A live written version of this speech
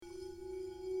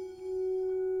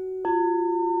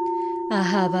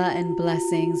Ahava and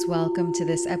blessings. Welcome to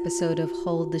this episode of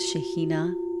Hold the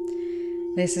Shekhinah.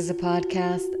 This is a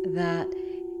podcast that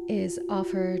is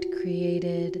offered,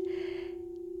 created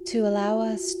to allow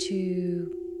us to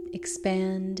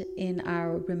expand in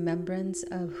our remembrance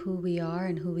of who we are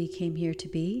and who we came here to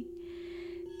be,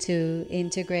 to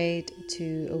integrate,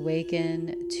 to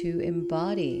awaken, to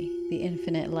embody the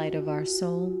infinite light of our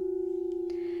soul.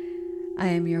 I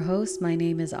am your host. My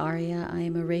name is Arya. I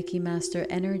am a Reiki Master,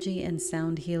 energy and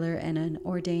sound healer, and an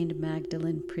ordained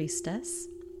Magdalene priestess.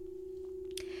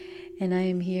 And I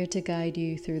am here to guide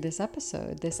you through this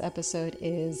episode. This episode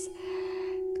is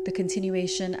the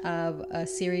continuation of a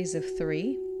series of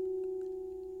 3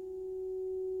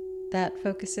 that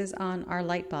focuses on our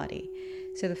light body.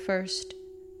 So the first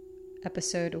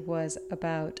episode was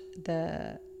about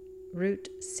the root,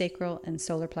 sacral, and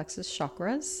solar plexus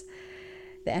chakras,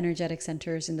 the energetic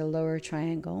centers in the lower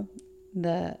triangle.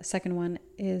 The second one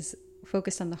is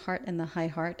focused on the heart and the high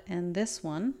heart. And this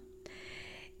one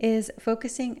is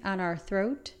focusing on our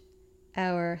throat,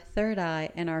 our third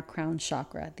eye, and our crown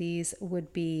chakra. These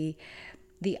would be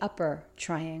the upper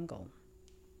triangle.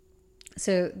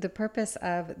 So the purpose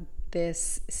of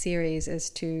this series is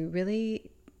to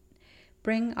really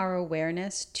bring our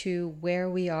awareness to where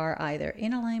we are either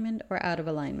in alignment or out of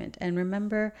alignment. And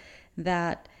remember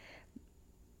that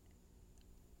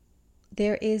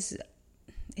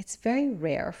it's very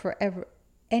rare for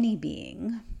any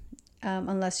being,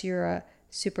 unless you're a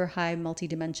super high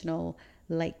multidimensional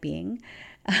light being,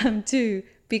 to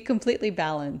be completely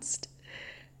balanced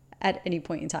at any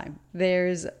point in time.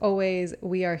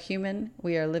 We are human,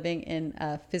 we are living in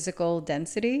a physical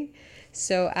density,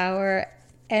 so our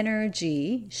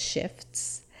energy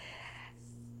shifts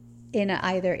in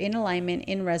either in alignment,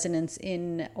 in resonance,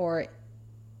 or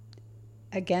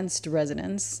against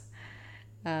resonance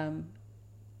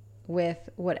with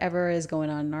whatever is going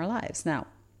on in our lives. Now,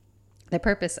 the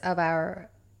purpose of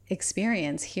our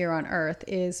experience here on earth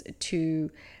is to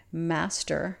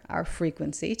master our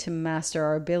frequency, to master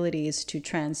our abilities to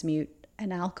transmute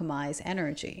and alchemize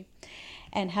energy.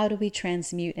 And how do we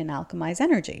transmute and alchemize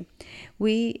energy?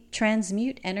 We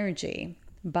transmute energy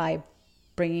by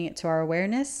bringing it to our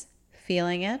awareness,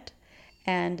 feeling it,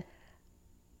 and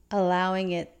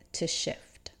allowing it to shift.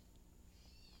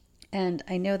 And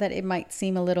I know that it might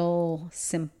seem a little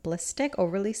simplistic,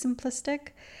 overly simplistic.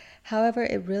 However,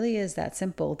 it really is that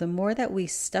simple. The more that we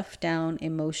stuff down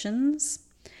emotions,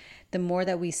 the more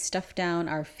that we stuff down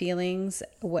our feelings,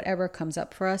 whatever comes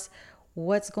up for us,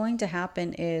 what's going to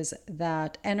happen is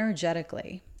that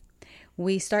energetically,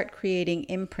 we start creating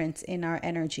imprints in our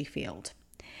energy field.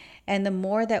 And the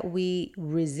more that we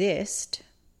resist,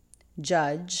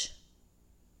 judge,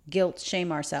 guilt, shame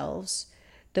ourselves,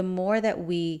 the more that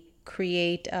we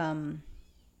create a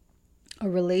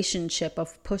relationship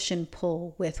of push and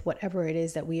pull with whatever it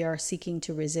is that we are seeking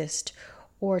to resist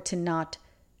or to not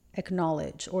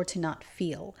acknowledge or to not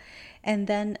feel. And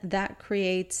then that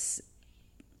creates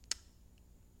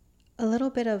a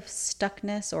little bit of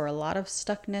stuckness or a lot of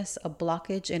stuckness, a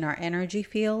blockage in our energy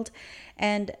field.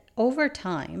 And over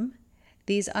time,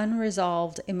 these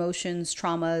unresolved emotions,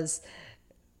 traumas,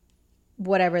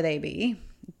 whatever they be,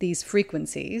 these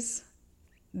frequencies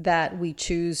that we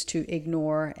choose to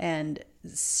ignore and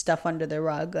stuff under the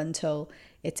rug until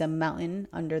it's a mountain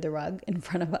under the rug in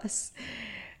front of us,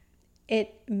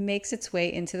 it makes its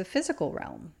way into the physical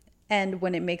realm. And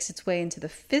when it makes its way into the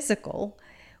physical,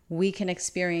 we can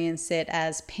experience it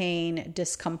as pain,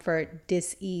 discomfort,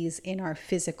 dis-ease in our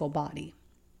physical body.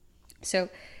 So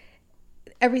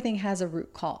everything has a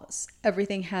root cause.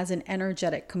 Everything has an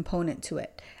energetic component to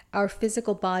it. Our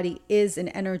physical body is an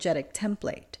energetic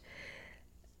template.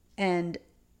 And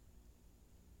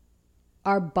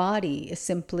our body is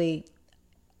simply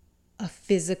a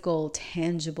physical,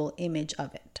 tangible image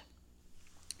of it.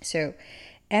 So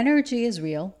energy is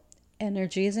real.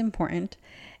 Energy is important.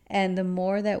 And the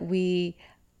more that we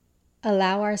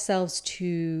allow ourselves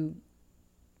to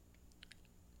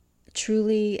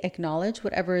truly acknowledge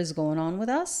whatever is going on with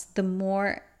us, the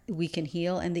more we can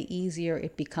heal and the easier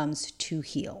it becomes to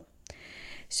heal.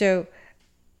 So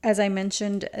as I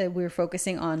mentioned, we're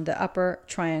focusing on the upper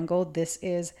triangle. This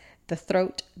is the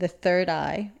throat, the third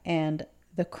eye, and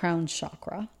the crown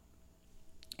chakra.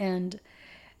 And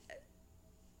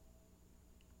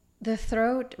the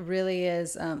throat really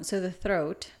is, the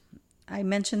throat, I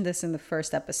mentioned this in the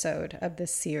first episode of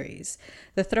this series.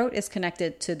 The throat is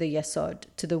connected to the yesod,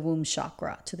 to the womb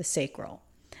chakra, to the sacral.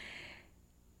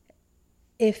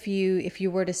 If you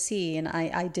were to see, and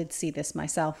I did see this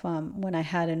myself when I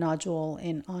had a nodule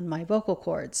on my vocal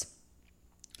cords,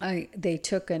 they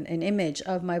took an image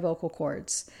of my vocal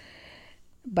cords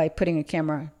by putting a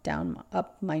camera down,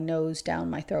 up my nose, down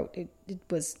my throat. It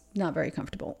was not very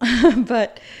comfortable.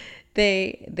 But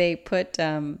they put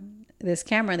this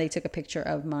camera and they took a picture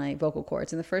of my vocal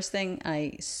cords. And the first thing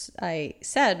I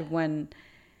said when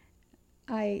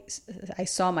I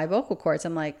saw my vocal cords,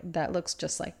 I'm like, that looks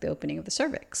just like the opening of the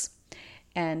cervix.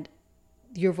 And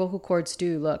your vocal cords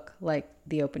do look like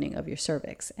the opening of your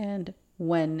cervix. And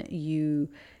when you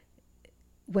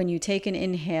take an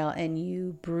inhale and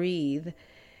you breathe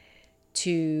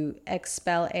to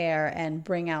expel air and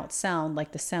bring out sound,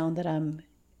 like the sound that I'm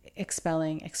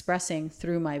expressing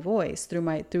through my voice,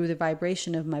 through the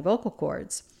vibration of my vocal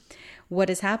cords, what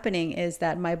is happening is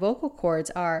that my vocal cords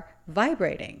are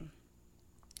vibrating.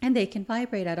 And they can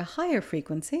vibrate at a higher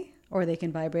frequency, or they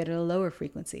can vibrate at a lower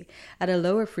frequency. At a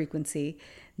lower frequency,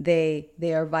 they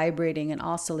are vibrating and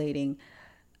oscillating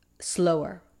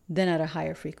slower than at a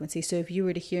higher frequency. So if you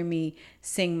were to hear me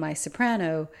sing my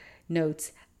soprano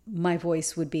notes, my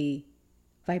voice would be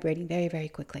vibrating very, very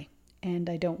quickly. And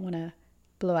I don't want to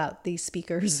blow out these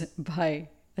speakers by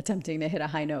attempting to hit a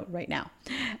high note right now.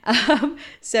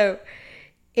 So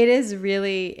it is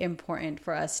really important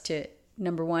for us to,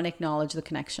 number one, acknowledge the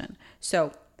connection.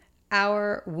 So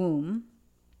our womb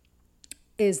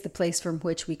is the place from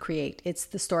which we create. It's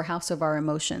the storehouse of our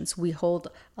emotions. We hold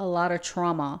a lot of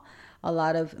trauma, a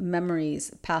lot of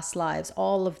memories, past lives,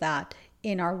 all of that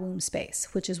in our womb space,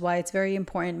 which is why it's very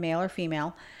important, male or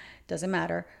female, doesn't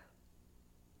matter.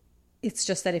 It's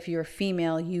just that if you're a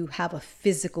female, you have a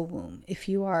physical womb. If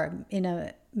you are in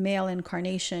a male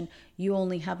incarnation, you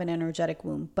only have an energetic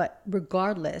womb. But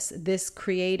regardless, this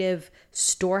creative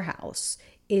storehouse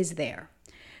is there.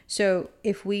 So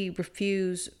if we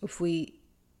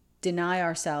deny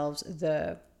ourselves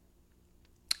the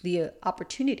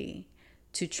opportunity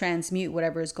to transmute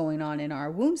whatever is going on in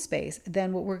our womb space,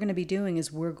 then what we're going to be doing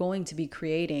is we're going to be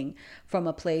creating from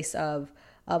a place of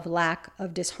lack,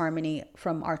 of disharmony,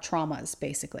 from our traumas,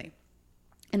 basically.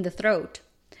 And the throat,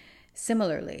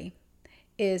 similarly,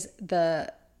 is the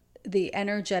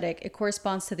energetic, it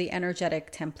corresponds to the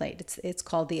energetic template. It's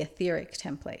called the etheric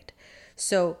template.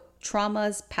 So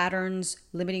traumas, patterns,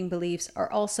 limiting beliefs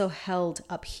are also held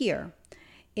up here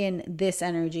in this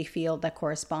energy field that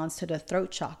corresponds to the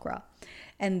throat chakra.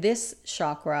 And this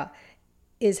chakra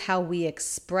is how we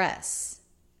express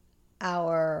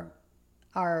our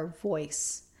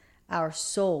voice, our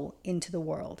soul into the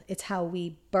world. It's how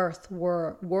we birth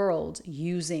world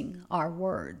using our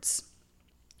words.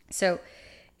 So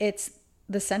it's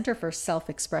the center for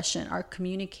self-expression, our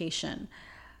communication,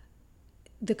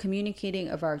 the communicating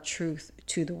of our truth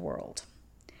to the world.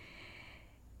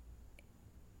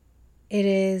 It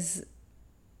is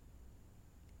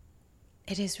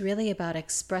really about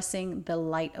expressing the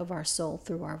light of our soul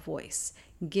through our voice,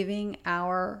 giving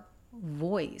our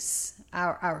voice,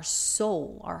 our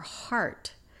soul, our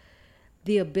heart,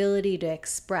 the ability to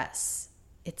express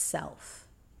itself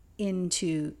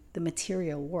into the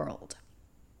material world.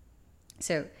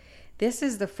 So this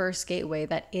is the first gateway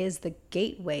that is the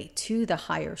gateway to the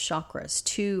higher chakras,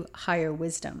 to higher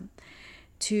wisdom,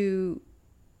 to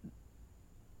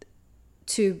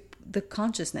the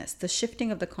consciousness, the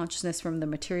shifting of the consciousness from the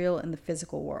material and the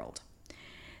physical world.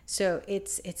 So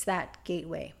it's that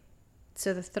gateway.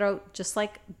 So the throat, just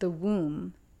like the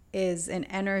womb, is an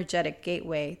energetic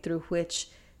gateway through which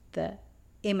the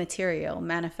immaterial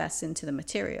manifests into the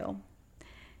material.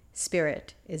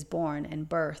 Spirit is born and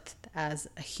birthed as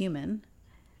a human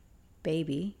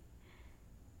baby.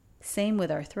 Same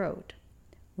with our throat.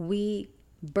 We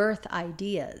birth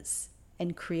ideas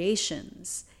and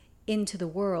creations into the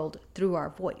world through our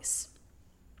voice.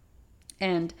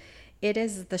 And it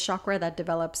is the chakra that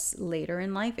develops later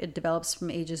in life. It develops from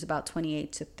ages about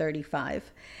 28 to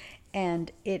 35.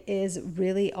 And it is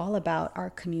really all about our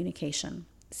communication.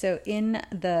 So in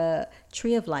the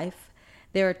tree of life,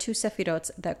 there are two sephirot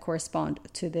that correspond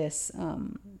to this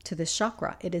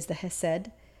chakra. It is the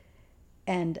Hesed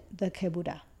and the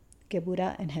Geburah.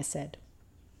 Geburah and Hesed.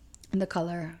 And the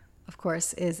color, of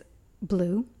course, is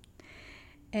blue.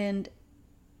 And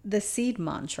the seed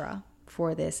mantra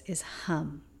for this is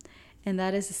Hum. And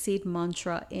that is a seed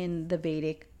mantra in the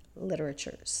Vedic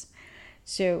literatures.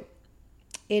 So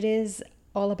it is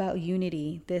all about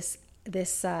unity. This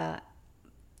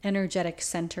energetic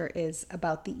center is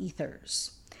about the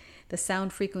ethers. The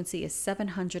sound frequency is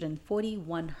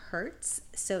 741 hertz.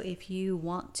 So if you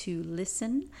want to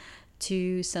listen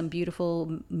to some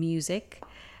beautiful music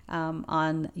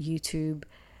on YouTube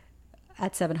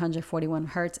at 741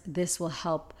 hertz, this will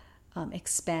help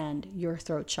expand your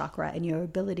throat chakra and your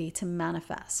ability to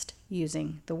manifest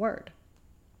using the word.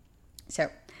 So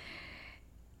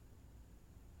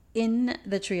in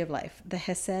the tree of life, the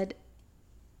Hesed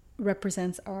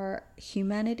represents our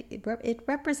humanity. It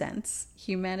represents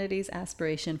humanity's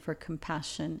aspiration for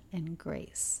compassion and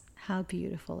grace. How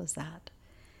beautiful is that?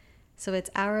 So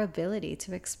it's our ability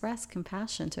to express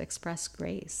compassion, to express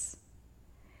grace,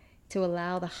 to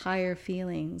allow the higher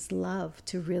feelings, love,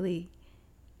 to really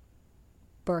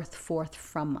birth forth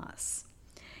from us.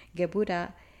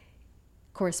 Gebura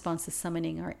corresponds to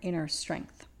summoning our inner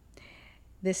strength.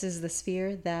 This is the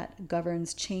sphere that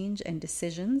governs change and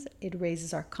decisions. It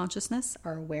raises our consciousness,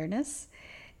 our awareness,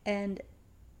 and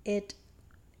it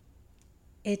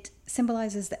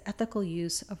symbolizes the ethical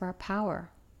use of our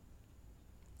power.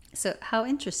 So how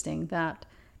interesting that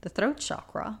the throat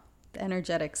chakra, the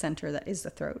energetic center that is the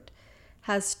throat,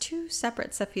 has two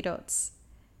separate sephirots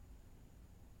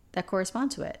that correspond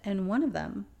to it. And one of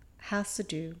them has to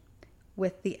do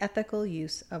with the ethical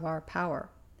use of our power.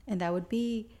 And that would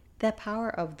be the power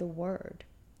of the word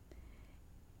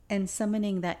and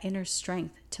summoning that inner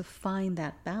strength to find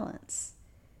that balance.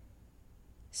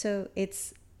 So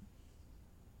it's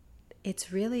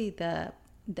really the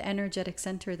energetic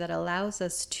center that allows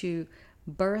us to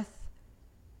birth,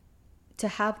 to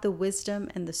have the wisdom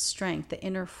and the strength, the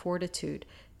inner fortitude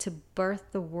to birth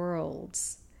the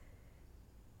worlds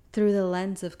through the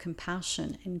lens of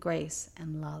compassion and grace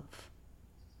and love.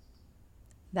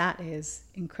 That is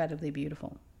incredibly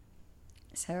beautiful.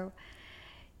 So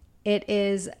it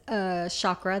is a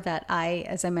chakra that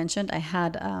as I mentioned, I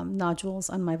had nodules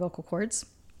on my vocal cords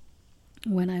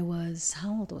when I was,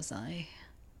 how old was I?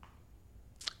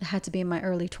 It had to be in my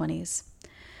early 20s.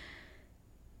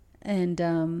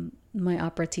 And my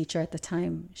opera teacher at the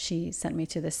time, she sent me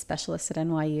to this specialist at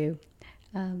NYU,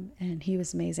 and he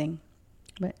was amazing,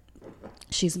 but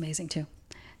she's amazing too.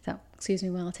 So excuse me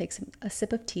while I take a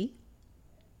sip of tea.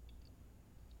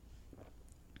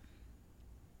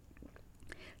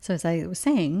 So as I was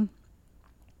saying,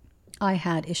 I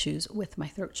had issues with my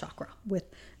throat chakra, with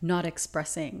not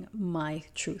expressing my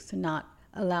truth, not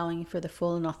allowing for the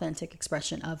full and authentic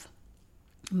expression of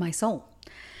my soul.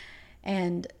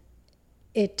 And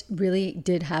it really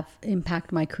did have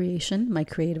impact my creation, my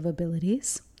creative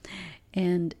abilities.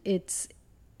 And it's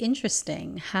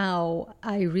interesting how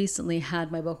I recently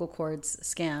had my vocal cords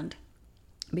scanned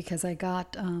because I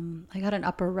got an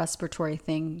upper respiratory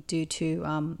thing due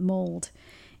to mold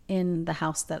in the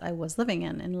house that I was living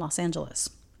in Los Angeles.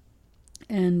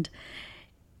 And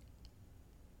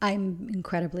I'm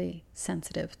incredibly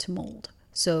sensitive to mold.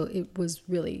 So I was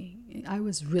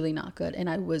really not good. And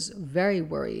I was very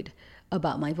worried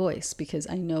about my voice because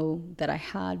I know that I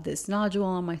had this nodule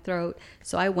on my throat.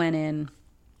 So I went in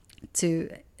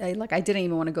I didn't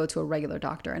even want to go to a regular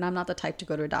doctor, and I'm not the type to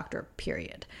go to a doctor,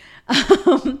 period.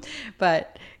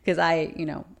 But because I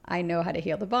know how to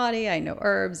heal the body, I know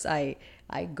herbs, I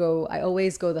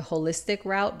always go the holistic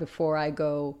route before I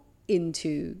go in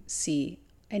to see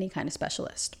any kind of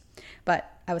specialist.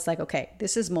 But I was like, okay,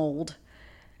 this is mold.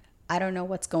 I don't know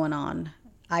what's going on.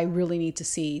 I really need to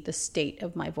see the state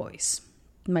of my voice,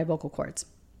 my vocal cords.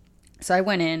 So I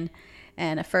went in.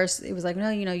 And at first it was like, no,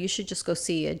 you should just go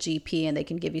see a GP and they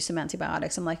can give you some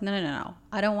antibiotics. I'm like, no.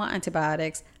 I don't want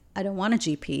antibiotics. I don't want a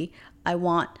GP. I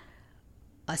want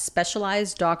a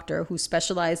specialized doctor who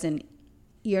specializes in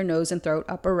ear, nose, and throat,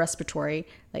 upper respiratory.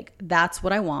 Like, that's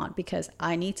what I want because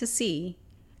I need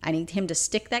him to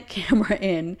stick that camera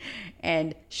in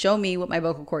and show me what my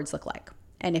vocal cords look like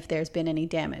and if there's been any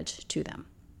damage to them.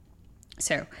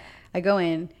 So I go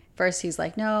in. First he's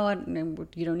like, no,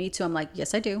 you don't need to. I'm like,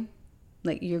 yes, I do.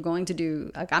 Like, you're going to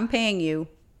do, like, I'm paying you,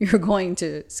 you're going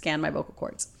to scan my vocal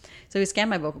cords. So he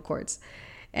scanned my vocal cords.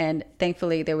 And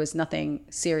thankfully, there was nothing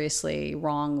seriously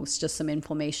wrong. It was just some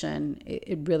inflammation.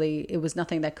 It was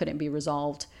nothing that couldn't be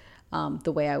resolved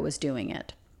the way I was doing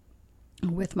it.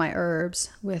 With my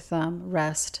herbs, with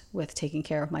rest, with taking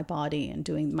care of my body and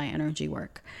doing my energy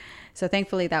work. So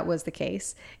thankfully that was the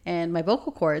case. And my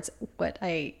vocal cords, what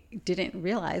I didn't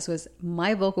realize was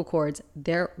my vocal cords,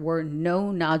 there were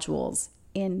no nodules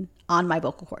on my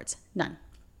vocal cords, none.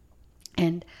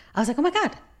 And I was like, oh my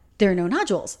God, there are no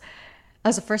nodules. That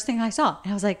was the first thing I saw.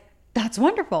 And I was like, that's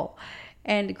wonderful.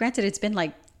 And granted, it's been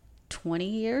like 20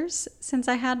 years since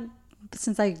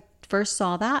I first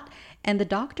saw that. And the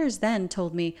doctors then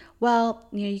told me, well,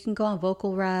 you can go on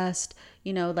vocal rest,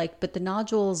 but the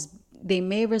nodules, they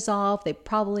may resolve, they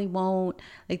probably won't.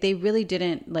 Like, they really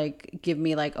didn't give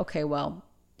me okay, well,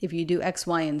 if you do X,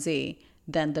 Y, and Z,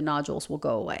 then the nodules will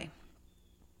go away.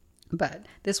 But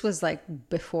this was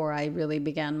before I really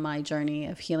began my journey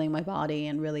of healing my body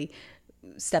and really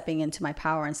stepping into my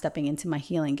power and stepping into my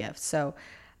healing gifts. So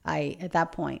at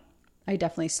that point, I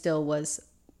definitely still was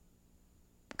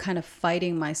kind of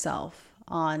fighting myself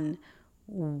on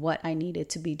what I needed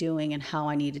to be doing and how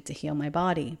I needed to heal my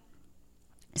body.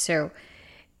 So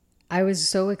I was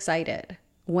so excited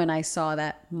when I saw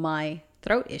that my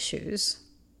throat issues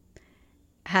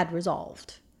had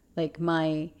resolved. Like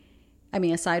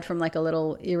aside from like a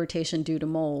little irritation due to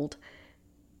mold,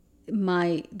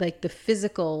 the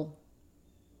physical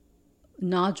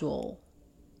nodules,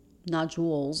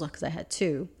 because I had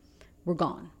two, were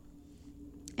gone.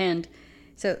 And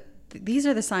so these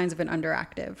are the signs of an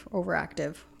underactive,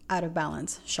 overactive, out of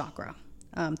balance chakra,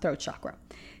 throat chakra.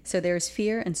 So there's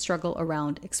fear and struggle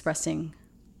around expressing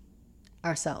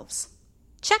ourselves.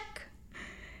 Check.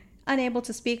 Unable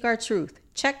to speak our truth.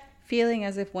 Check. Feeling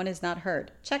as if one is not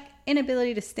heard. Check.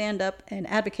 Inability to stand up and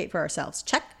advocate for ourselves.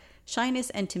 Check. Shyness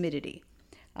and timidity.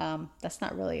 That's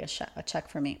not really a check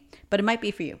for me, but it might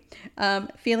be for you.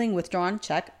 Feeling withdrawn.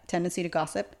 Check. Tendency to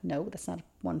gossip. No, that's not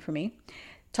one for me.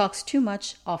 Talks too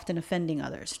much, often offending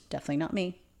others. Definitely not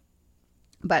me.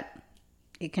 But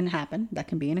it can happen. That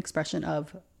can be an expression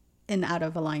of an out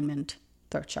of alignment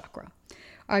throat chakra.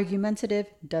 Argumentative,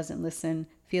 doesn't listen,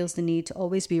 feels the need to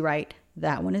always be right.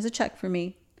 That one is a check for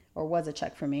me, or was a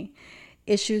check for me.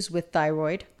 Issues with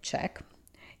thyroid, check.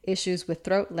 Issues with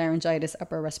throat, laryngitis,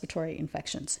 upper respiratory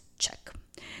infections, check.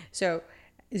 So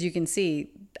as you can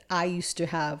see, I used to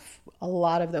have a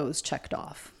lot of those checked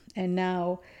off. And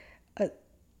now,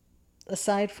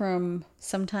 aside from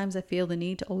sometimes I feel the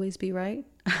need to always be right,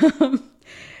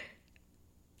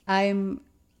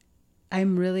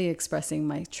 I'm really expressing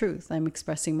my truth. I'm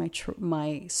expressing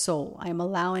my soul. I'm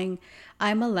allowing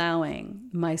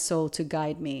my soul to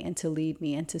guide me and to lead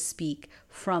me and to speak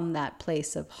from that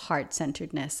place of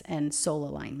heart-centeredness and soul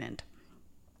alignment.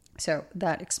 So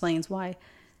that explains why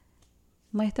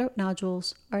my throat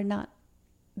nodules are not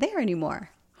there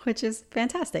anymore, which is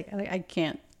fantastic.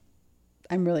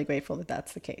 I'm really grateful that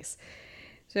that's the case.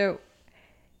 So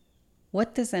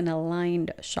what does an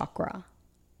aligned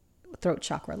throat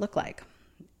chakra look like?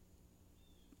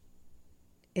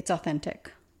 It's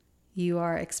authentic. You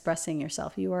are expressing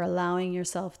yourself. You are allowing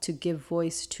yourself to give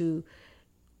voice to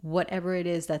whatever it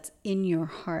is that's in your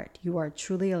heart. You are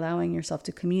truly allowing yourself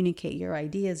to communicate your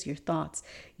ideas, your thoughts,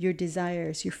 your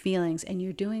desires, your feelings, and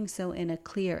you're doing so in a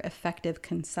clear, effective,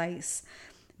 concise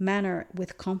manner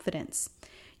with confidence.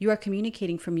 You are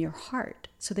communicating from your heart.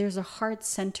 So there's a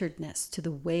heart-centeredness to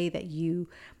the way that you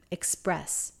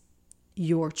express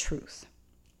your truth.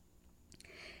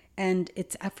 And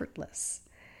it's effortless.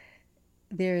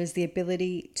 There is the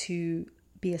ability to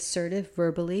be assertive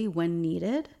verbally when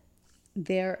needed.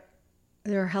 There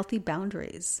are healthy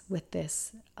boundaries with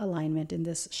this alignment in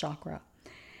this chakra.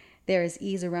 There is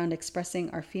ease around expressing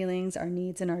our feelings, our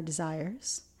needs, and our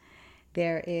desires.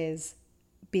 There is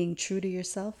being true to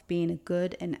yourself, being a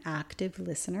good and active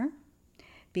listener,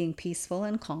 being peaceful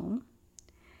and calm,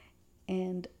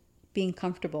 and being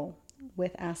comfortable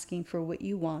with asking for what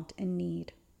you want and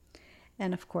need.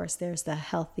 And of course, there's the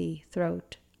healthy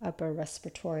throat, upper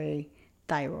respiratory,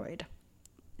 thyroid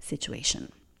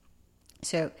situation.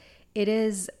 So it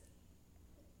is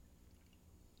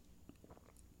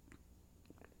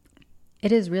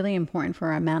really important for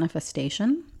our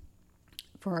manifestation,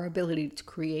 for our ability to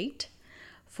create,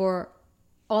 for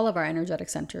all of our energetic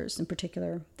centers, in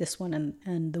particular this one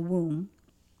and the womb,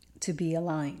 to be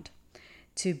aligned,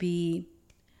 to be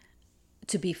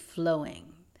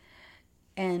flowing.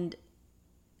 And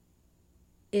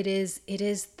it is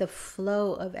the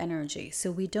flow of energy.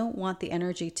 So we don't want the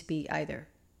energy to be either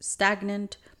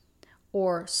stagnant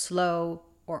or slow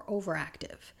or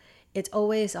overactive. It's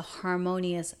always a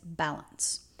harmonious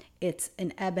balance. It's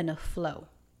an ebb and a flow.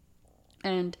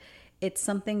 And it's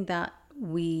something that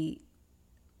we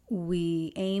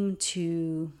aim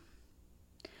to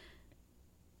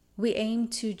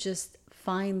just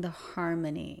find the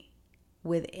harmony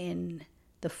within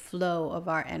the flow of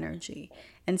our energy.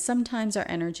 And sometimes our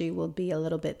energy will be a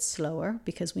little bit slower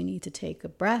because we need to take a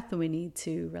breath, we need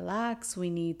to relax, we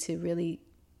need to really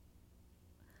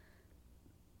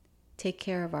take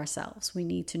care of ourselves. We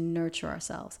need to nurture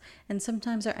ourselves. And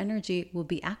sometimes our energy will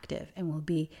be active and will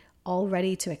be all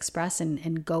ready to express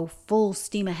and go full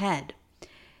steam ahead.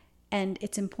 And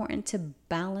it's important to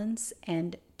balance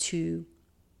and to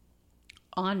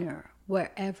honor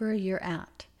wherever you're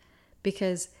at,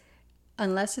 because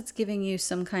unless it's giving you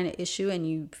some kind of issue and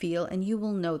you feel, and you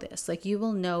will know this, like you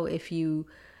will know if you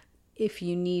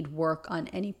need work on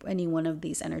any one of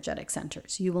these energetic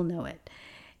centers, you will know it.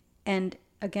 And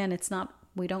again,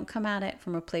 we don't come at it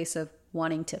from a place of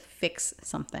wanting to fix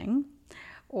something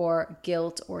or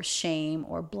guilt or shame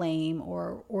or blame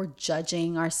or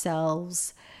judging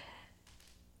ourselves.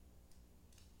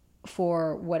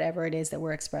 for whatever it is that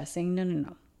we're expressing.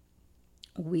 No.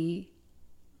 We,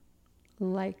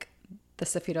 like the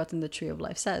Sefirot in the Tree of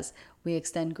Life says, we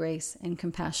extend grace and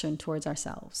compassion towards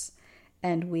ourselves.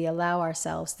 And we allow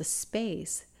ourselves the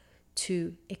space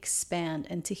to expand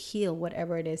and to heal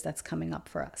whatever it is that's coming up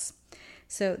for us.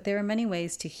 So there are many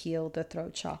ways to heal the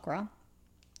throat chakra,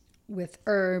 with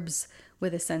herbs,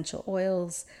 with essential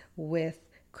oils, with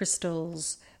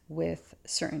crystals, with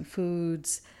certain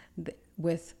foods,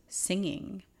 with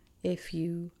singing. If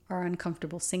you are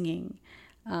uncomfortable singing,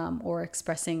 or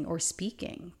expressing or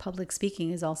speaking, public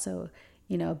speaking is also,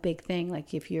 a big thing.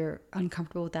 Like if you're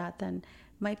uncomfortable with that, then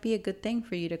it might be a good thing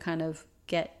for you to kind of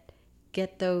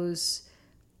get those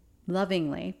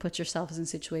lovingly, put yourselves in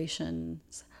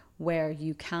situations where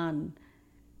you can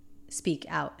speak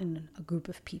out in a group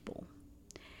of people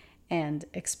and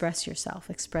express yourself,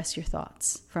 express your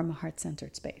thoughts from a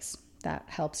heart-centered space. That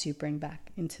helps you bring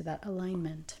back into that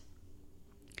alignment.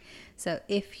 So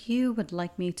if you would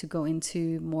like me to go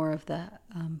into more of the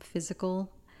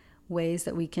physical ways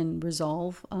that we can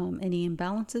resolve any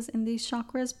imbalances in these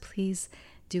chakras, please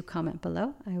do comment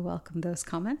below. I welcome those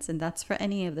comments, and that's for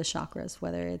any of the chakras,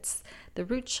 whether it's the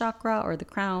root chakra or the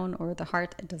crown or the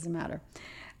heart, it doesn't matter.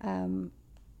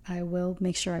 I will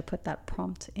make sure I put that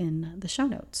prompt in the show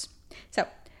notes. So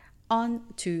on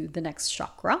to the next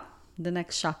chakra. The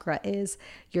next chakra is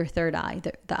your third eye,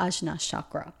 the Ajna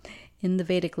chakra. In the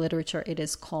Vedic literature, it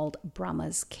is called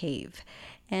Brahma's cave.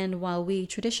 And while we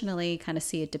traditionally kind of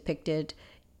see it depicted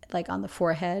like on the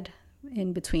forehead,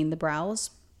 in between the brows,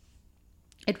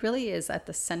 it really is at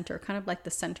the center, kind of like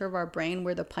the center of our brain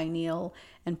where the pineal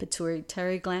and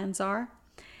pituitary glands are.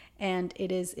 And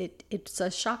it's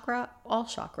a chakra, all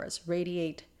chakras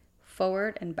radiate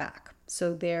forward and back.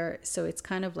 So it's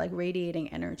kind of like radiating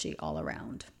energy all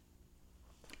around.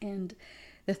 And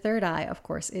the third eye, of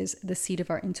course, is the seat of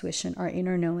our intuition, our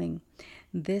inner knowing.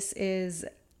 This is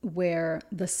where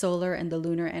the solar and the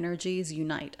lunar energies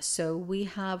unite. So we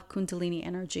have Kundalini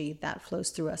energy that flows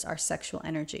through us, our sexual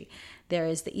energy. There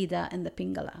is the Ida and the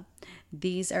Pingala.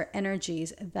 These are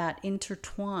energies that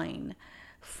intertwine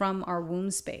from our womb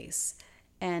space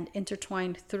and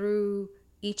intertwine through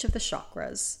each of the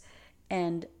chakras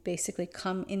and basically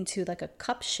come into like a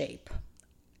cup shape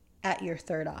at your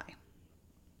third eye,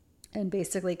 and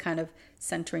basically kind of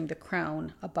centering the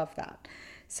crown above that.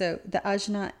 So the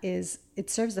ajna it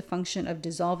serves the function of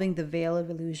dissolving the veil of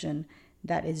illusion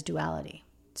that is duality.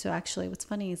 So actually what's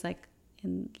funny is like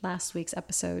in last week's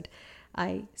episode,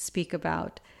 I speak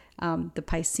about the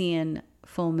Piscean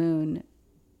full moon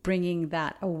bringing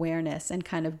that awareness and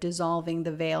kind of dissolving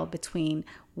the veil between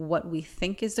what we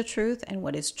think is the truth and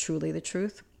what is truly the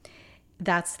truth.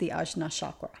 That's the Ajna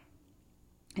chakra.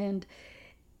 And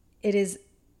it is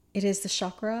the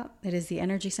chakra, it is the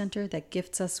energy center that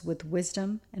gifts us with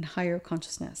wisdom and higher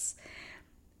consciousness.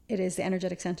 It is the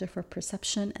energetic center for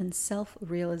perception and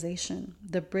self-realization,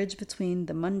 the bridge between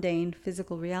the mundane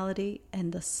physical reality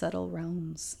and the subtle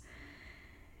realms.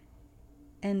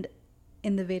 And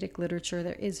in the Vedic literature,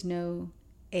 there is no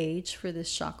age for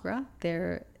this chakra.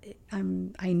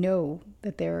 I know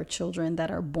that there are children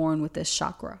that are born with this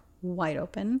chakra wide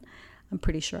open. I'm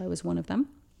pretty sure I was one of them.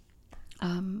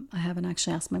 I haven't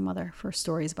actually asked my mother for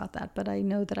stories about that, but I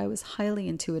know that I was highly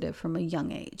intuitive from a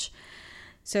young age.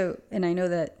 So, and I know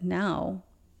that now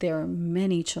there are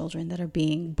many children that are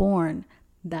being born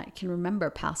that can remember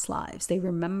past lives. They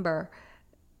remember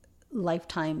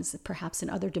lifetimes, perhaps in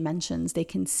other dimensions. They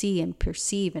can see and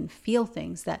perceive and feel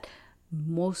things that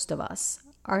most of us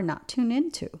are not tuned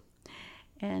into.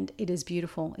 And it is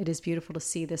beautiful. It is beautiful to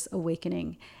see this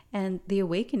awakening and the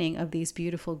awakening of these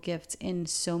beautiful gifts in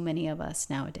so many of us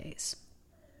nowadays.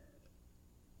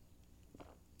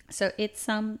 So it's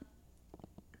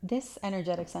this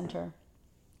energetic center,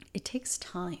 it takes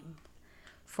time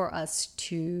for us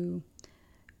to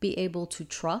be able to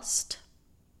trust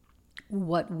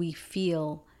what we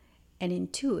feel and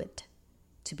intuit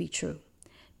to be true,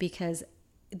 because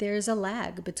there's a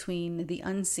lag between the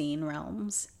unseen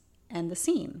realms and the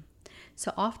seen.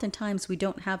 So oftentimes we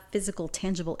don't have physical,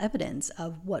 tangible evidence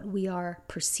of what we are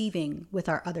perceiving with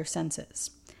our other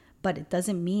senses, but it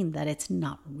doesn't mean that it's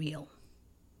not real.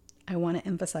 I want to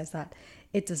emphasize that.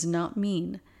 It does not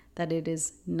mean that it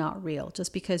is not real.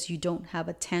 Just because you don't have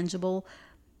a tangible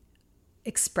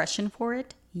expression for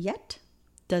it yet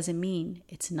doesn't mean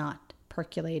it's not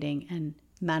percolating and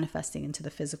manifesting into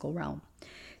the physical realm.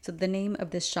 So the name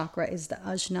of this chakra is the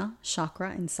Ajna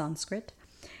chakra in Sanskrit.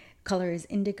 Color is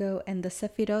indigo, and the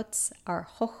Sephirots are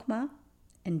Chokhmah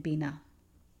and Bina.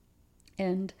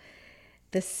 And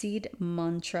the seed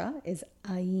mantra is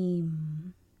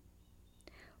Aim,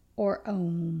 or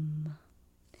Om.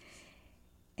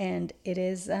 And it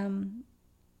is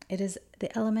the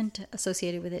element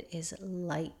associated with it is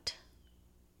light.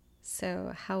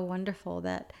 So how wonderful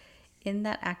that in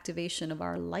that activation of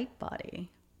our light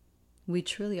body, we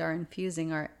truly are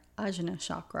infusing our Ajna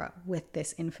chakra with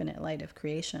this infinite light of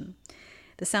creation.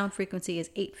 The sound frequency is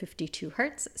 852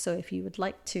 hertz. So if you would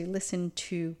like to listen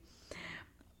to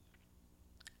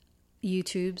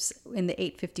YouTube's in the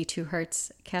 852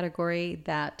 hertz category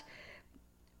that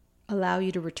allow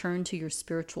you to return to your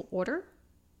spiritual order,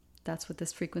 that's what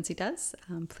this frequency does.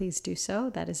 Please do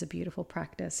so. That is a beautiful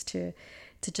practice to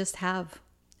just have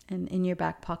and in your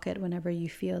back pocket whenever you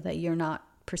feel that you're not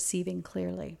perceiving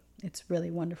clearly. It's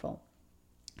really wonderful.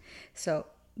 So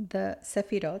the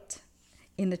Sefirot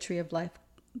in the Tree of Life,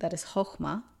 that is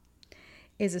Chokhmah,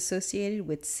 is associated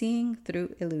with seeing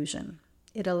through illusion.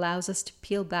 It allows us to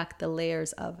peel back the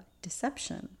layers of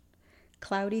deception,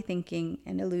 cloudy thinking,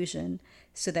 and illusion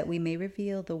so that we may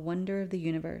reveal the wonder of the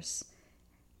universe.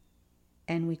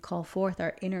 And we call forth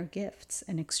our inner gifts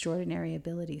and extraordinary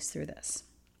abilities through this.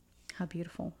 How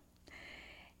beautiful.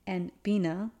 And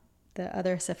Bina, the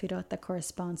other Sefirot that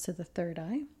corresponds to the third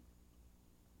eye,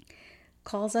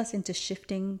 calls us into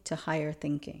shifting to higher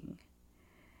thinking.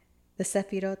 The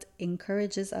Sefirot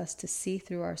encourages us to see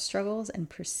through our struggles and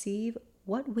perceive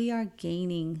what we are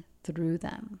gaining through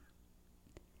them.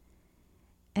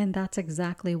 And that's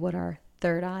exactly what our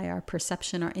third eye, our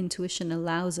perception, our intuition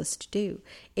allows us to do.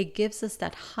 It gives us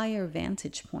that higher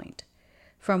vantage point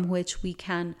from which we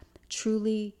can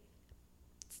truly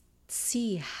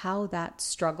see how that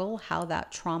struggle, how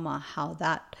that trauma, how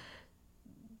that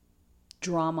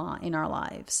drama in our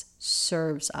lives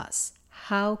serves us.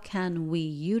 How can we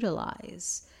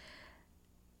utilize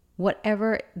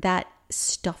whatever that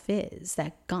stuff is,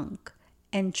 that gunk,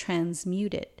 and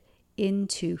transmute it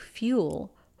into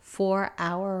fuel for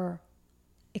our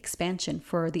expansion,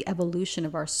 for the evolution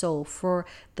of our soul, for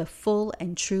the full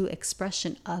and true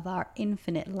expression of our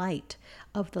infinite light,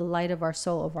 of the light of our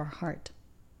soul, of our heart.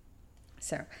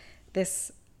 So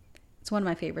it's one of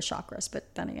my favorite chakras,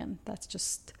 but then again, that's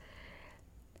just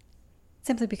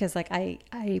simply because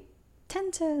I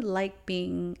tend to like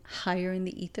being higher in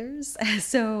the ethers.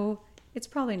 So it's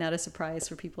probably not a surprise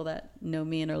for people that know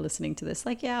me and are listening to this.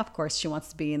 Like, yeah, of course she wants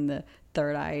to be in the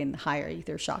third eye and higher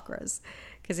ether chakras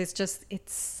because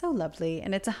it's so lovely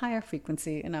and it's a higher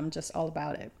frequency and I'm just all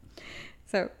about it.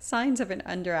 So signs of an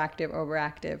underactive,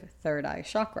 overactive third eye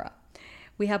chakra.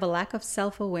 We have a lack of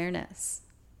self-awareness.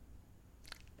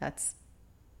 It's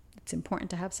important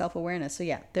to have self-awareness. So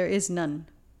yeah, there is none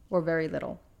or very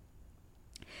little.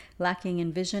 Lacking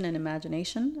in vision and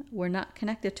imagination. We're not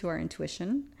connected to our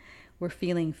intuition. We're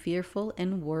feeling fearful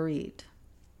and worried.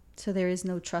 So there is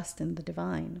no trust in the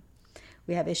divine.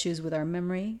 We have issues with our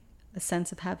memory, a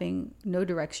sense of having no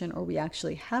direction, or we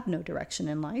actually have no direction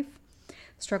in life.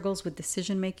 Struggles with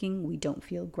decision making. We don't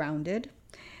feel grounded.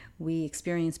 We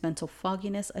experience mental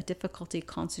fogginess, a difficulty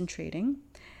concentrating.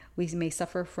 We may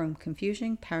suffer from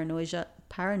confusion,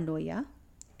 paranoia,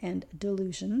 and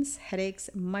delusions, headaches,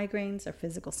 migraines are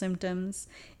physical symptoms,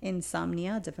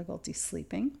 insomnia, difficulty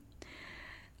sleeping,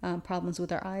 problems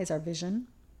with our eyes, our vision.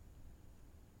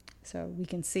 So we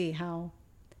can see how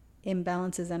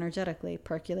imbalances energetically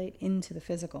percolate into the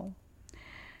physical.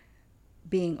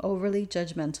 Being overly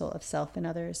judgmental of self and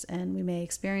others, and we may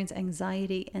experience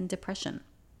anxiety and depression.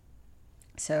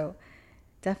 So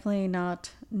definitely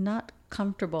not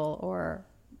comfortable or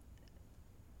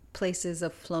places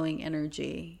of flowing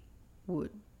energy.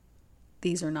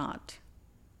 These are not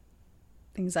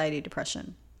anxiety,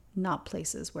 depression, not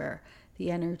places where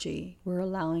the energy, we're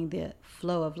allowing the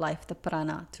flow of life, the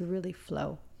prana, to really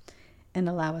flow and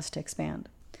allow us to expand.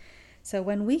 So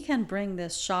when we can bring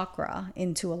this chakra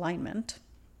into alignment,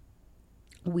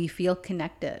 we feel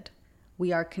connected.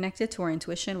 We are connected to our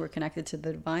intuition. We're connected to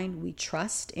the divine. We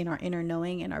trust in our inner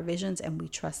knowing and our visions, and we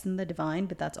trust in the divine,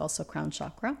 but that's also crown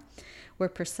chakra. We're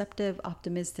perceptive,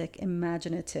 optimistic,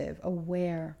 imaginative,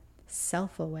 aware,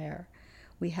 self-aware.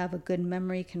 We have a good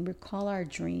memory, can recall our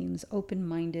dreams,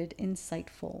 open-minded,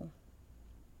 insightful.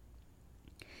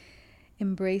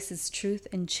 Embraces truth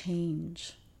and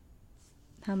change.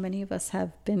 How many of us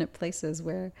have been at places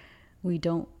where we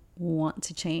don't want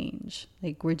to change?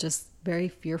 Like we're just very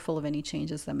fearful of any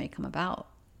changes that may come about.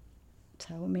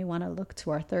 So we may want to look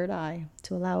to our third eye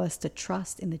to allow us to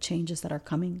trust in the changes that are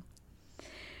coming.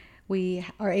 We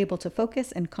are able to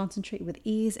focus and concentrate with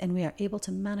ease, and we are able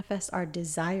to manifest our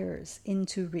desires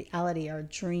into reality, our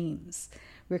dreams.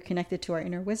 We're connected to our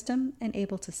inner wisdom and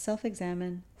able to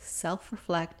self-examine,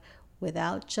 self-reflect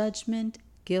without judgment,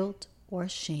 guilt, or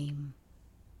shame.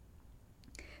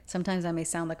 Sometimes I may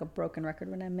sound like a broken record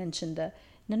when I mention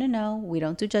no, we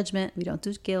don't do judgment, we don't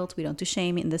do guilt, we don't do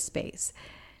shame in this space.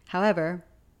 However,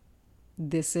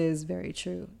 this is very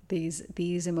true.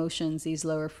 These emotions, these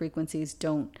lower frequencies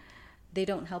don't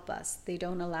help us. They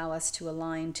don't allow us to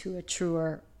align to a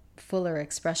truer, fuller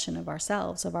expression of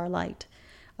ourselves, of our light,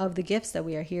 of the gifts that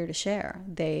we are here to share.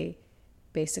 They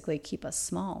basically keep us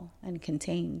small and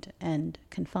contained and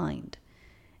confined.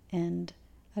 And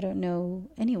I don't know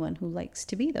anyone who likes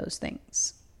to be those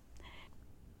things.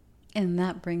 And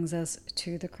that brings us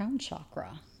to the crown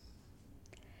chakra.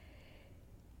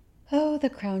 Oh, the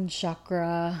crown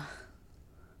chakra.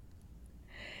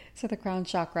 So the crown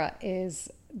chakra is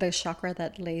the chakra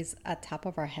that lays at top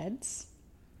of our heads.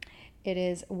 It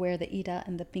is where the Ida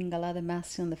and the Pingala, the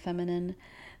masculine, the feminine,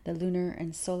 the lunar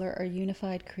and solar are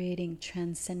unified, creating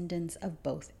transcendence of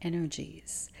both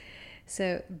energies.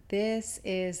 So this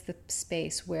is the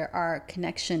space where our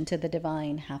connection to the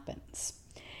divine happens.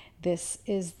 This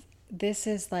is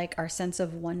like our sense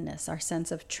of oneness, our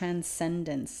sense of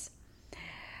transcendence,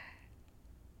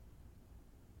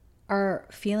 our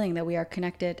feeling that we are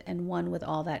connected and one with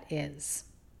all that is.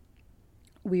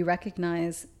 We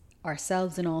recognize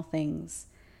ourselves in all things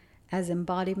as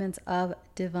embodiments of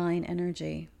divine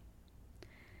energy.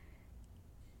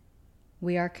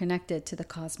 We are connected to the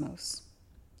cosmos.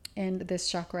 And this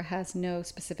chakra has no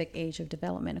specific age of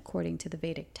development according to the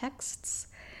Vedic texts.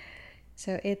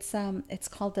 So it's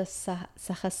called the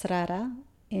Sahasrara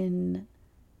in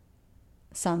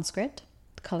Sanskrit.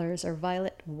 The colors are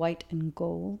violet, white, and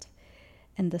gold.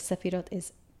 And the Sefirot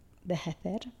is the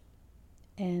Hether.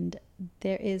 And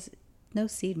there is no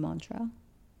seed mantra.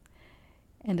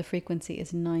 And the frequency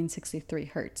is 963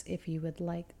 hertz if you would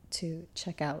like to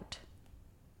check out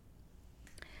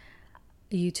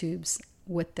YouTube's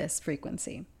with this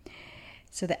frequency.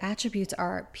 So the attributes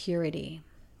are purity.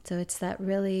 So it's that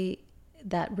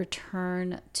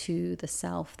return to the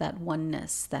self, that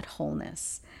oneness, that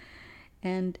wholeness.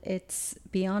 And it's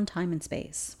beyond time and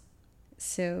space.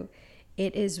 So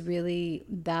it is really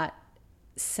that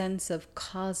sense of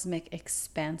cosmic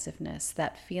expansiveness,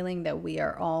 that feeling that we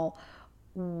are all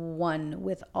one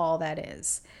with all that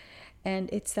is.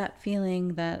 And it's that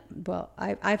feeling that, well,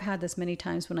 I've had this many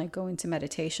times when I go into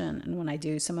meditation and when I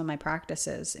do some of my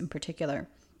practices in particular,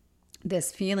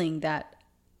 this feeling that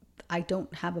I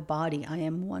don't have a body, I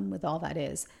am one with all that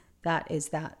is. That is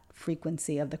that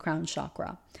frequency of the crown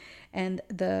chakra. And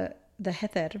the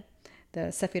Hether,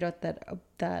 the Sefirot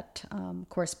that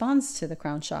corresponds to the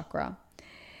crown chakra,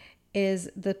 is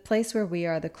the place where we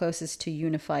are the closest to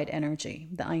unified energy,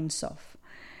 the Ein Sof.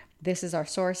 This is our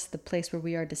source, the place where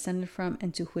we are descended from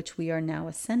and to which we are now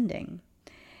ascending.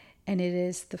 And it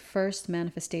is the first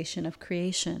manifestation of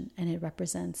creation, and it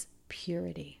represents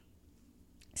purity.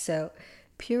 So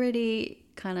purity,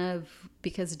 kind of,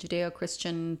 because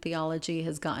Judeo-Christian theology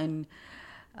has gotten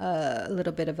a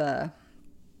little bit of a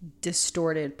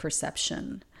distorted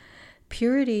perception.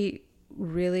 Purity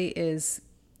really is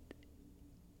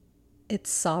its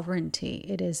sovereignty.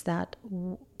 It is that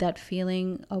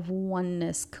feeling of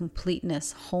oneness,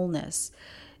 completeness, wholeness,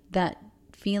 that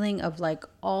feeling of like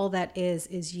all that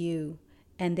is you,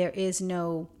 and there is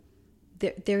no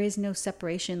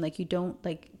separation. Like you don't,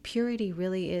 like, purity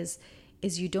really is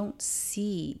you don't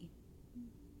see,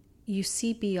 you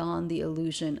see beyond the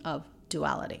illusion of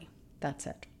duality. That's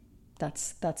it.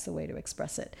 That's the way to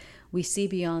express it. We see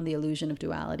beyond the illusion of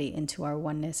duality into our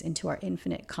oneness, into our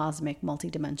infinite, cosmic,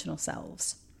 multidimensional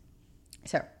selves.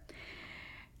 So,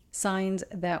 signs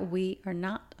that we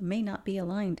may not be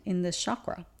aligned in this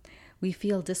chakra. We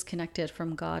feel disconnected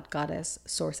from God, Goddess,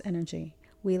 source energy.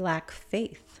 We lack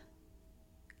faith,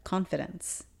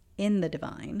 confidence in the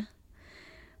divine.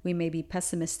 We may be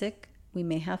pessimistic. We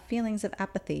may have feelings of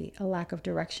apathy, a lack of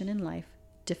direction in life,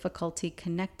 difficulty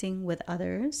connecting with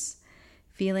others,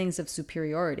 feelings of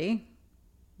superiority.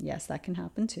 Yes, that can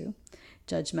happen too.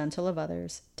 Judgmental of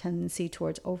others, tendency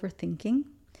towards overthinking,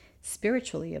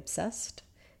 spiritually obsessed,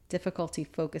 difficulty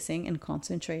focusing and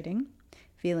concentrating,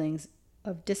 feelings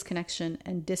of disconnection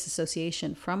and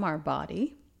disassociation from our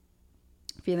body,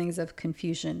 feelings of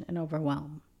confusion and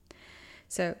overwhelm.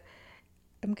 So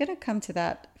I'm going to come to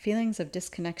that, feelings of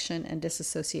disconnection and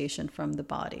disassociation from the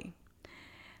body.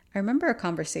 I remember a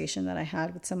conversation that I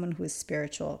had with someone who is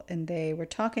spiritual, and they were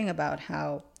talking about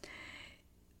how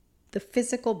the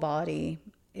physical body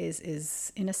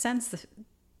is in a sense,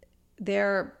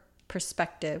 their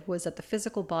perspective was that the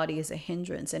physical body is a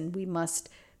hindrance, and we must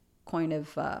kind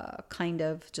of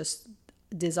just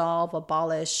dissolve,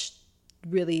 abolish,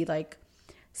 really like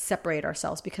separate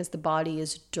ourselves, because the body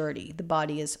is dirty, the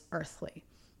body is earthly.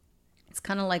 It's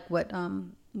kind of like what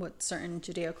what certain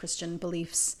Judeo-Christian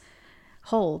beliefs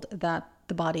hold, that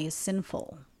the body is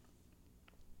sinful.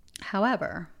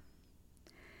 However,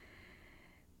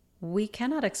 we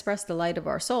cannot express the light of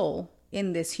our soul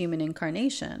in this human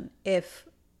incarnation if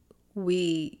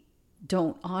we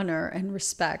don't honor and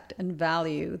respect and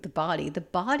value the body. The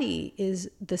body is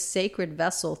the sacred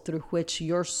vessel through which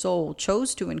your soul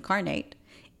chose to incarnate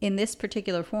in this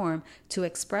particular form to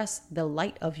express the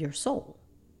light of your soul.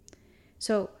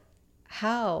 So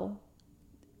how,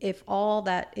 if all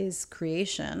that is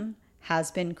creation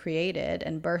has been created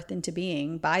and birthed into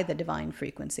being by the divine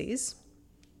frequencies,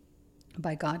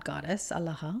 by God, Goddess,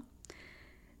 Allah,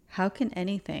 how can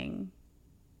anything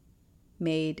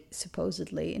made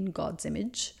supposedly in God's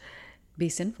image be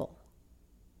sinful?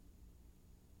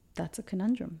 That's a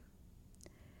conundrum.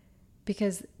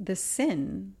 Because the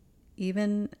sin,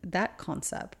 even that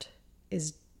concept,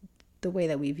 is the way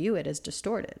that we view it is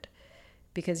distorted.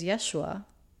 Because Yeshua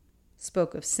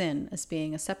spoke of sin as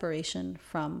being a separation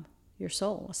from your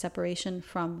soul, a separation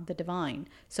from the divine.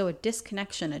 So a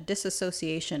disconnection, a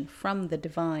disassociation from the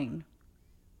divine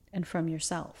and from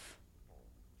yourself.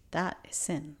 That is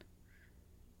sin.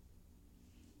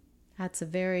 That's a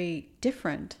very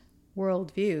different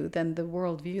worldview than the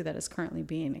worldview that is currently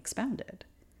being expounded,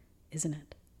 isn't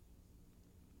it?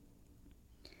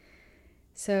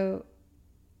 So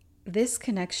this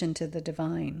connection to the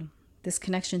divine, this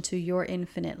connection to your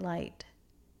infinite light,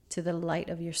 to the light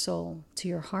of your soul, to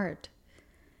your heart,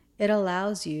 it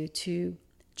allows you to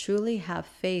truly have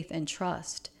faith and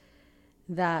trust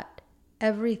that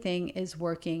everything is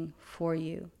working for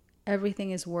you.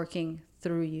 Everything is working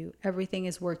through you. Everything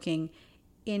is working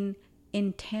in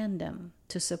tandem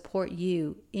to support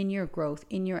you in your growth,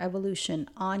 in your evolution,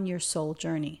 on your soul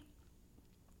journey.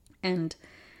 And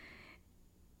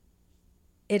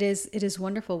it is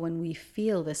wonderful when we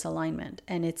feel this alignment,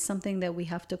 and it's something that we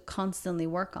have to constantly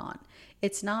work on.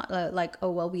 It's not like,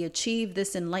 oh, well, we achieved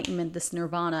this enlightenment, this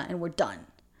nirvana, and we're done.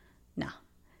 No,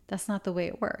 that's not the way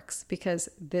it works, because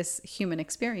this human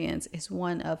experience is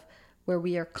one of where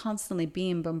we are constantly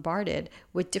being bombarded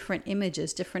with different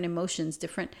images, different emotions,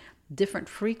 different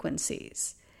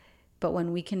frequencies. But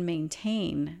when we can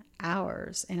maintain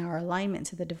ours and our alignment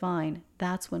to the divine,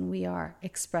 that's when we are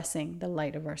expressing the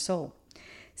light of our soul.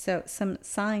 So some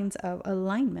signs of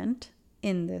alignment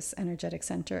in this energetic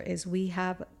center is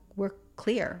we're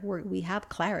clear, we have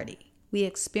clarity, we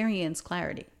experience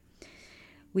clarity.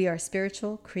 We are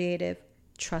spiritual, creative,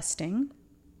 trusting.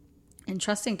 And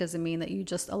trusting doesn't mean that you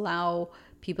just allow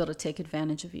people to take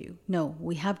advantage of you. No,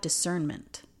 we have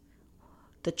discernment.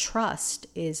 The trust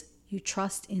is you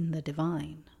trust in the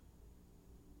divine.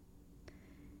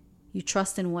 You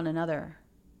trust in one another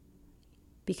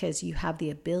because you have the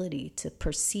ability to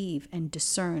perceive and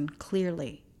discern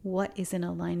clearly what is in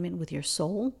alignment with your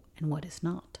soul and what is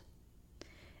not.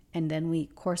 And then we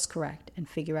course correct and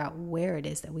figure out where it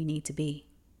is that we need to be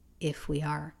if we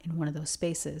are in one of those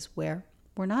spaces where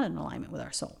we're not in alignment with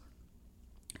our soul.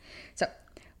 So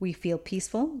we feel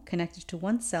peaceful, connected to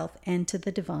oneself and to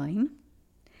the divine.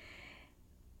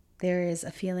 There is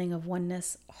a feeling of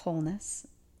oneness, wholeness,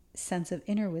 sense of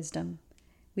inner wisdom.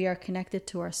 We are connected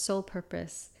to our soul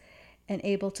purpose and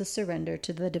able to surrender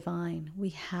to the divine. We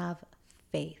have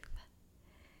faith.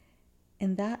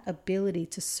 And that ability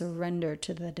to surrender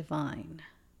to the divine,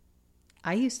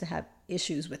 I used to have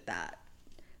issues with that.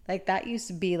 Like that used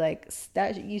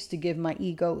to give my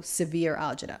ego severe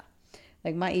agita.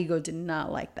 Like my ego did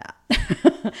not like that.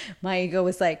 My ego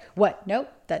was like, what? Nope,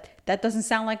 that doesn't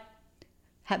sound like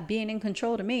being in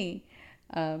control to me.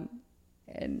 And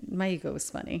my ego was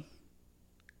funny.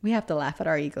 We have to laugh at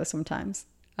our ego sometimes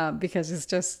because it's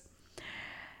just,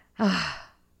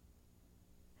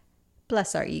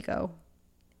 bless our ego.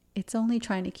 It's only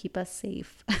trying to keep us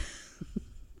safe.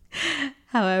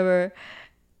 However,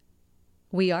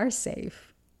 we are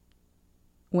safe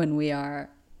when we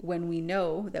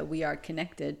know that we are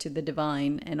connected to the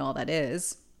divine and all that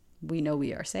is. We know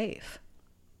we are safe.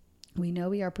 We know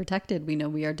we are protected. We know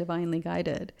we are divinely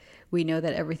guided. We know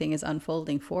that everything is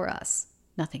unfolding for us.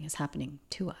 Nothing is happening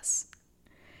to us.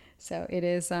 So it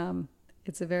is,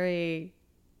 it's a very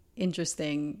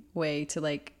interesting way to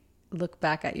look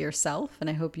back at yourself. And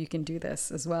I hope you can do this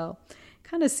as well.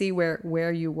 Kind of see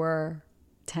where you were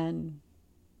 10,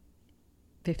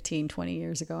 15, 20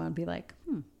 years ago and be like,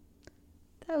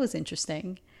 that was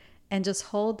interesting. And just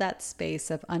hold that space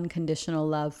of unconditional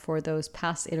love for those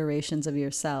past iterations of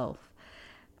yourself.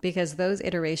 Because those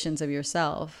iterations of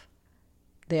yourself,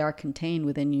 they are contained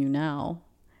within you now.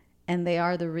 And they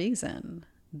are the reason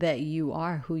that you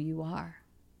are who you are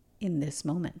in this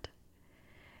moment.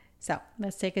 So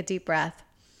let's take a deep breath.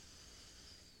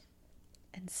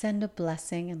 and send a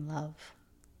blessing and love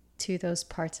to those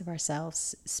parts of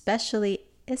ourselves, especially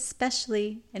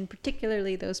and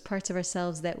particularly those parts of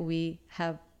ourselves that we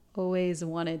have always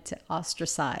wanted to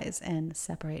ostracize and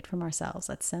separate from ourselves.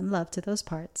 Let's send love to those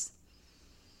parts.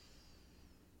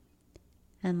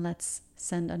 And let's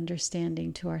send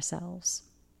understanding to ourselves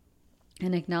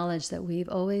and acknowledge that we've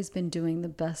always been doing the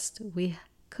best we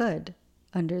could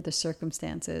under the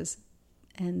circumstances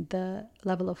and the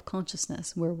level of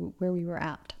consciousness where we were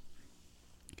at.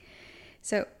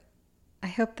 So I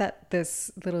hope that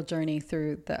this little journey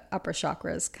through the upper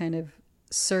chakras kind of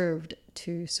served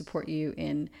to support you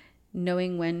in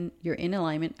knowing when you're in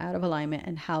alignment, out of alignment,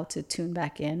 and how to tune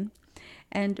back in.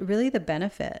 And really the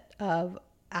benefit of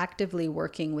actively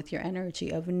working with your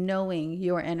energy, of knowing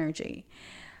your energy.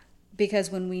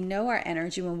 Because when we know our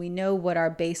energy, when we know what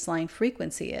our baseline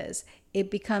frequency is,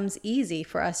 it becomes easy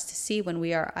for us to see when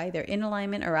we are either in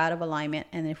alignment or out of alignment.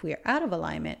 And if we are out of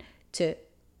alignment, to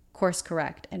course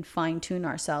correct and fine tune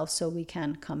ourselves so we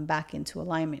can come back into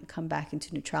alignment, come back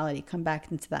into neutrality, come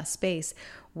back into that space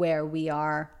where we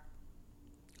are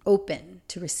open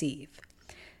to receive.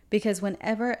 Because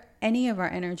whenever any of our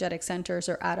energetic centers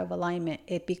are out of alignment,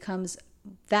 it becomes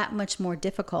that much more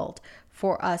difficult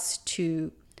for us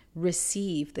to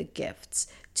receive the gifts,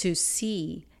 to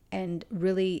see and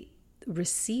really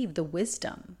receive the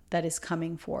wisdom that is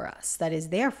coming for us, that is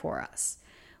there for us.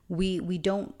 We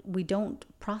don't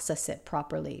process it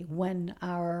properly when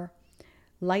our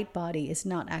light body is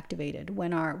not activated,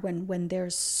 when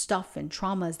there's stuff and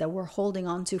traumas that we're holding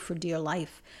on to for dear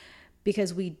life,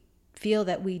 because we feel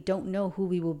that we don't know who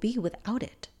we will be without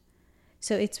it.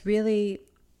 So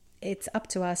it's up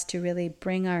to us to really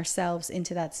bring ourselves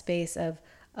into that space of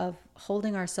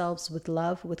holding ourselves with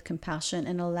love, with compassion,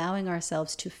 and allowing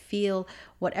ourselves to feel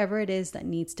whatever it is that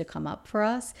needs to come up for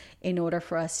us in order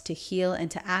for us to heal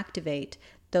and to activate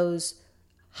those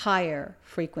higher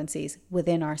frequencies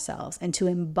within ourselves and to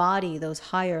embody those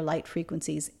higher light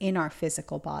frequencies in our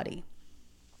physical body.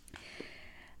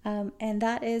 And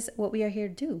that is what we are here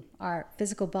to do. Our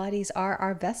physical bodies are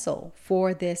our vessel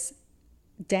for this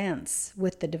dance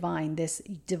with the divine, this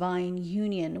divine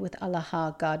union with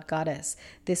Allah, God, Goddess,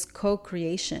 this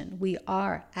co-creation. We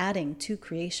are adding to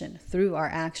creation through our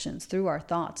actions, through our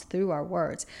thoughts, through our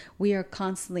words. We are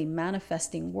constantly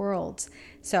manifesting worlds.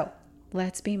 So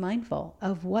let's be mindful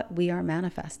of what we are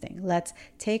manifesting. Let's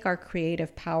take our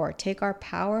creative power, take our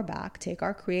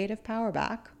creative power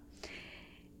back,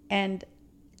 and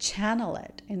channel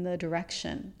it in the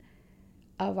direction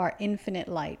of our infinite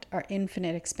light, our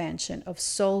infinite expansion of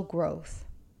soul growth,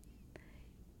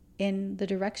 in the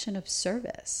direction of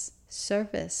service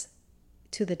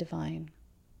to the divine.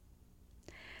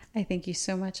 I thank you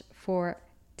so much for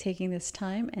taking this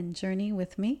time and journey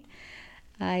with me.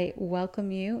 I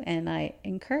welcome you and I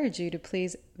encourage you to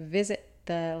please visit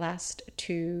the last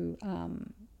two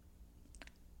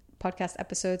podcast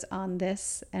episodes on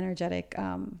this energetic,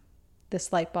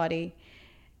 this light body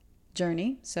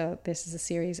journey. So this is a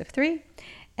series of 3.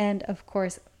 And of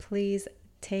course, please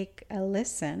take a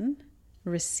listen,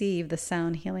 receive the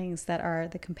sound healings that are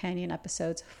the companion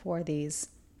episodes for these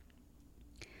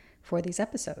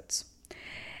episodes.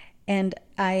 And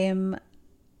I am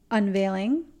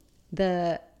unveiling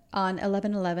on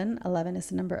 1111, 11 is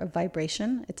the number of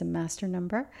vibration. It's a master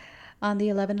number. On the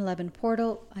 1111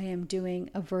 portal, I am doing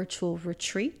a virtual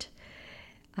retreat.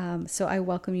 So I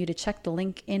welcome you to check the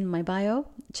link in my bio,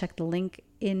 check the link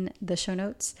in the show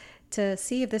notes to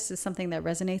see if this is something that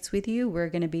resonates with you. We're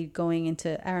going to be going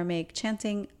into Aramaic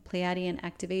chanting, Pleiadian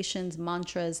activations,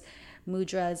 mantras,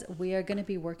 mudras. We are going to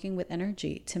be working with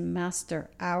energy to master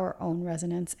our own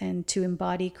resonance and to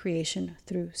embody creation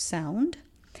through sound.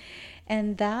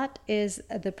 And that is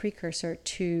the precursor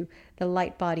to the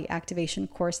light body activation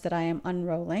course that I am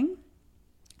unrolling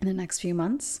in the next few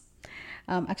months.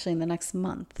 Actually in the next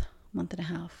month and a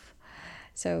half.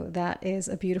 So that is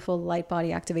a beautiful light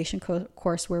body activation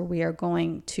course where we are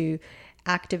going to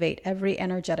activate every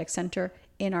energetic center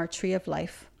in our tree of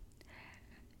life.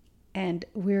 And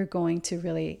we're going to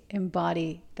really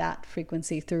embody that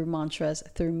frequency through mantras,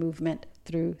 through movement,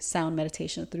 through sound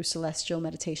meditation, through celestial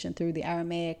meditation, through the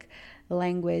Aramaic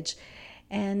language,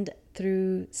 and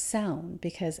through sound,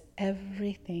 because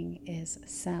everything is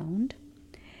sound.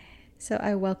 So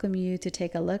I welcome you to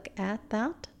take a look at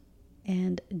that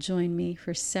and join me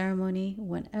for ceremony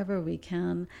whenever we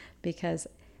can, because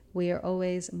we are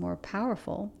always more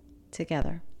powerful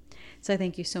together. So I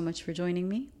thank you so much for joining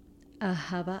me.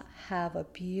 Ahava, have a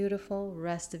beautiful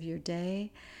rest of your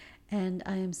day, and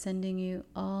I am sending you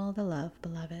all the love,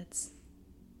 beloveds.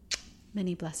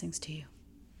 Many blessings to you.